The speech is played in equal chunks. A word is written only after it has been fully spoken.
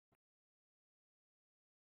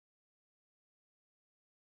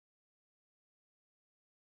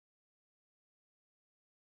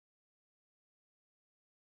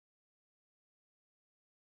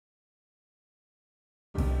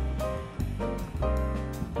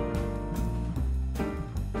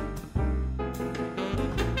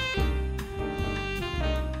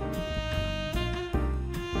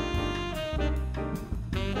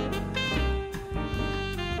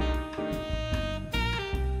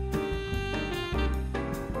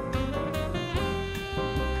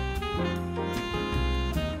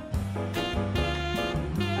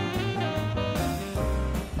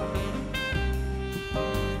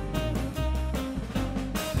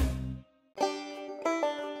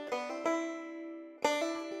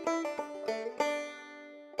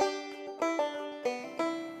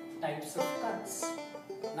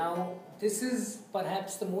This is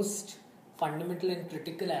perhaps the most fundamental and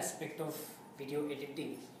critical aspect of video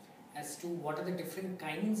editing as to what are the different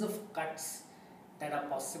kinds of cuts that are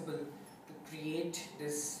possible to create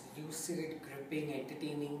this lucid, gripping,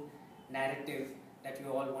 entertaining narrative that we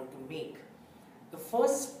all want to make. The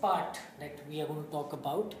first part that we are going to talk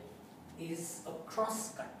about is a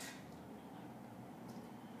cross cut.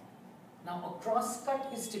 Now, a cross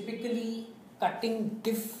cut is typically cutting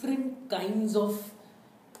different kinds of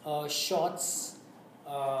shots,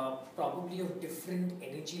 probably of different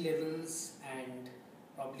energy levels and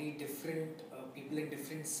probably different people in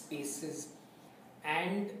different spaces,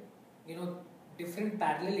 and different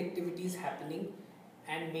parallel activities happening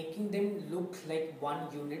and making them look like one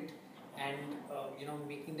unit, and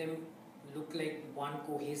making them look like one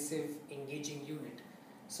cohesive, engaging unit.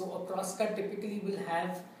 So a cross cut typically will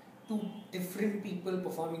have two different people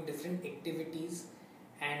performing different activities,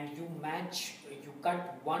 and you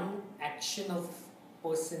cut one action of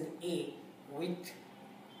person A with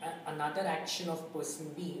another action of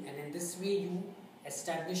person B, and in this way you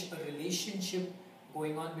establish a relationship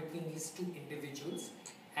going on between these two individuals.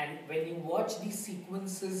 And when you watch these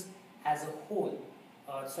sequences as a whole,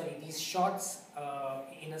 these shots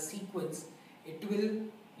in a sequence, it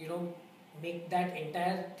will make that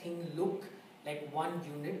entire thing look like one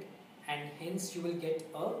unit, and hence you will get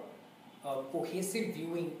a cohesive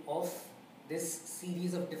viewing of this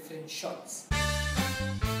series of different shots.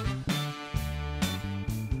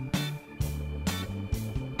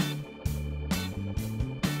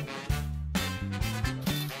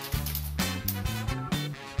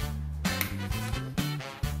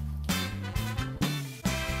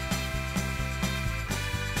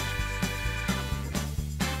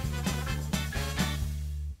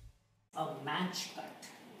 A match cut.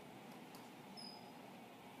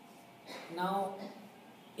 Now,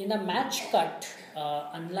 in a match cut,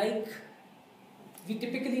 unlike, we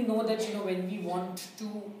typically know that when we want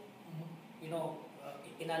to,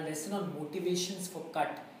 in our lesson on motivations for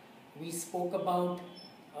cut, we spoke about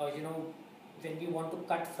when we want to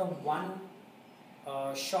cut from one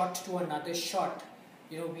shot to another shot,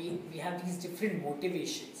 we have these different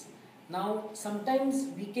motivations. Now, sometimes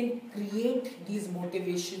we can create these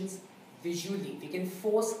motivations visually. We can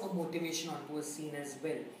force a motivation onto a scene as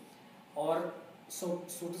well, or so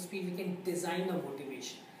to speak, we can design a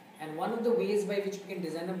motivation. And one of the ways by which we can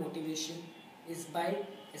design a motivation is by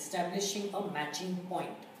establishing a matching point.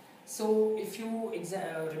 So if you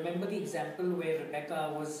remember the example where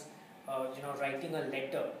Rebecca was writing a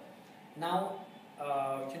letter. Now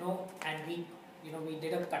and we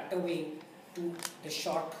did a cutaway to the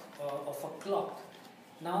shot of a clock.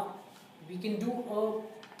 Now we can do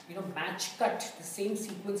a match cut. The same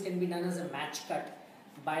sequence can be done as a match cut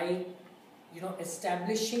by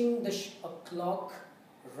establishing a clock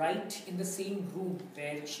right in the same room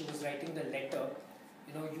where she was writing the letter.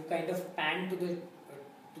 You kind of pan to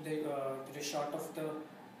the shot of the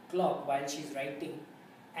clock while she's writing,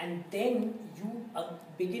 and then you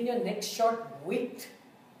begin your next shot with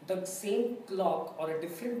the same clock or a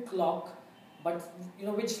different clock, but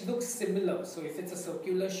which looks similar. So if it's a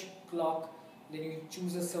circular clock, then you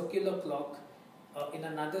choose a circular clock in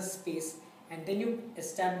another space, and then you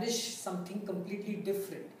establish something completely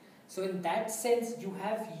different. So in that sense, you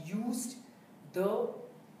have used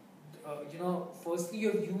firstly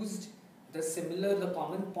you've used the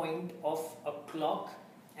common point of a clock,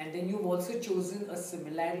 and then you've also chosen a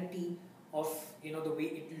similarity of the way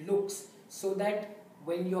it looks, so that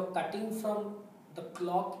when you're cutting from the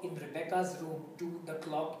clock in Rebecca's room to the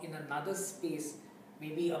clock in another space,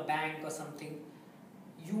 maybe a bank or something,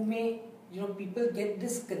 you may people get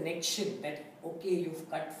this connection that okay, you've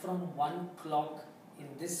cut from one clock in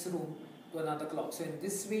this room to another clock. So in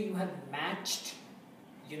this way you have matched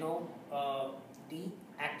the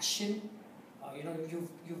action,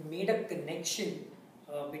 you've made a connection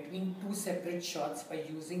between two separate shots by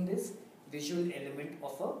using this visual element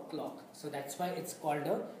of a clock. So that's why it's called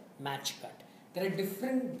a match cut. There are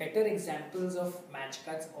different better examples of match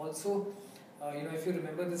cuts also. If you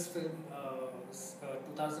remember this film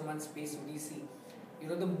 2001 Space Odyssey,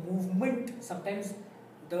 the movement, sometimes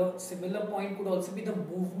the similar point could also be the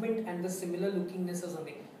movement and the similar lookingness or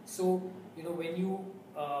something. So when you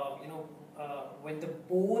when the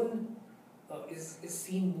bone is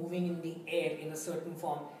seen moving in the air in a certain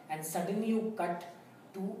form, and suddenly you cut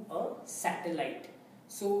to a satellite,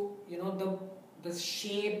 so the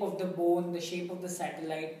shape of the bone, the shape of the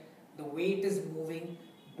satellite, the way it is moving,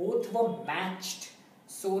 both were matched,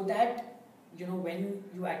 so that when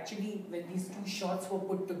these two shots were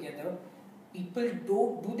put together, people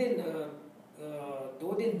though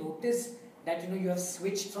they notice that you have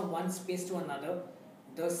switched from one space to another,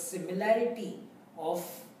 the similarity of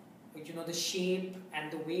the shape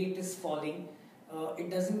and the way it is falling, it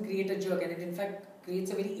doesn't create a jerk, and it in fact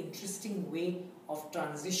creates a very interesting way of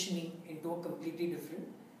transitioning into a completely different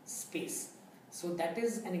space. So that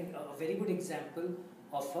is a very good example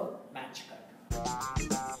of a match cut.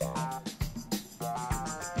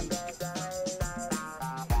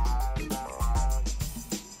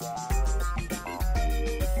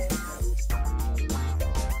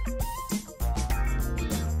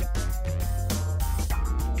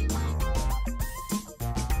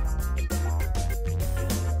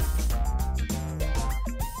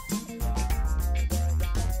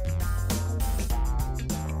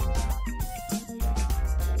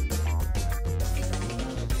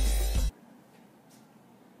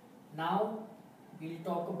 Now we'll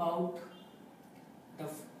talk about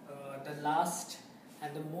the last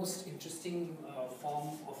and the most interesting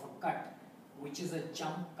form of a cut, which is a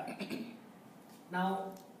jump cut.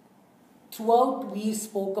 Now, throughout we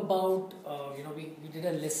spoke about, we did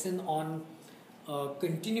a lesson on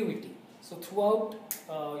continuity. So throughout,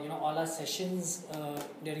 all our sessions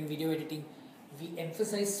during video editing, we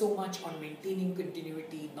emphasize so much on maintaining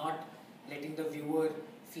continuity, not letting the viewer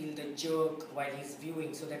feel the jerk while he's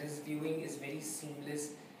viewing, so that his viewing is very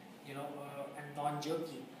seamless, and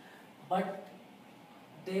non-jerky. But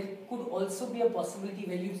there could also be a possibility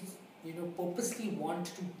where you purposely want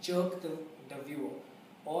to jerk the viewer,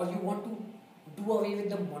 or you want to do away with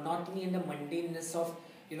the monotony and the mundaneness of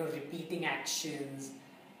repeating actions,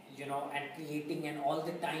 and creating and all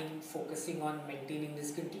the time focusing on maintaining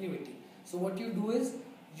this continuity. So what you do is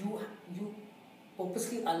you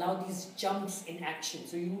purposely allow these jumps in action.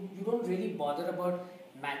 So you don't really bother about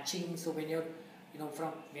matching. So when you're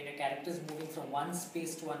when a character is moving from one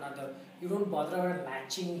space to another, you don't bother about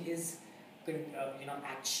matching his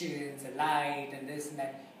actions, the light and this and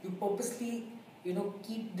that. You purposely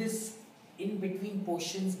keep this in between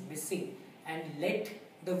portions missing and let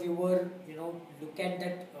the viewer look at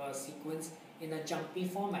that sequence in a jumpy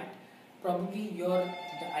format. Probably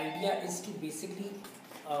the idea is to basically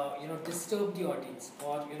disturb the audience,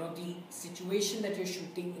 or the situation that you're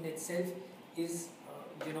shooting in itself is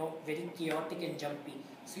very chaotic and jumpy,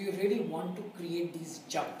 so you really want to create these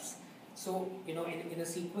jumps. So in a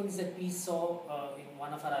sequence that we saw in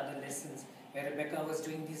one of our other lessons, where Rebecca was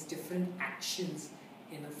doing these different actions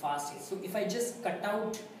in a fast pace. So if I just cut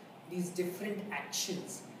out these different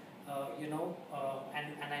actions,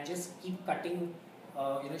 and I just keep cutting,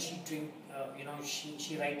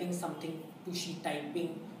 she writing something, to she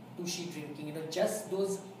typing, to she drinking, just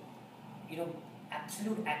those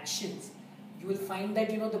absolute actions, you will find that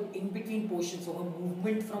the in between portions, so her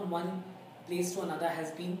movement from one place to another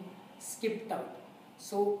has been skipped out.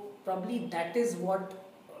 So probably that is what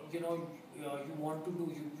you want to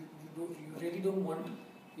do. You really don't want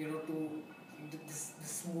to this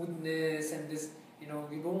smoothness and this, you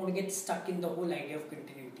don't want to get stuck in the whole idea of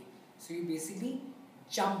continuity. So you basically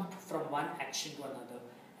jump from one action to another,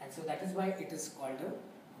 and so that is why it is called a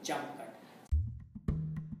jump cut.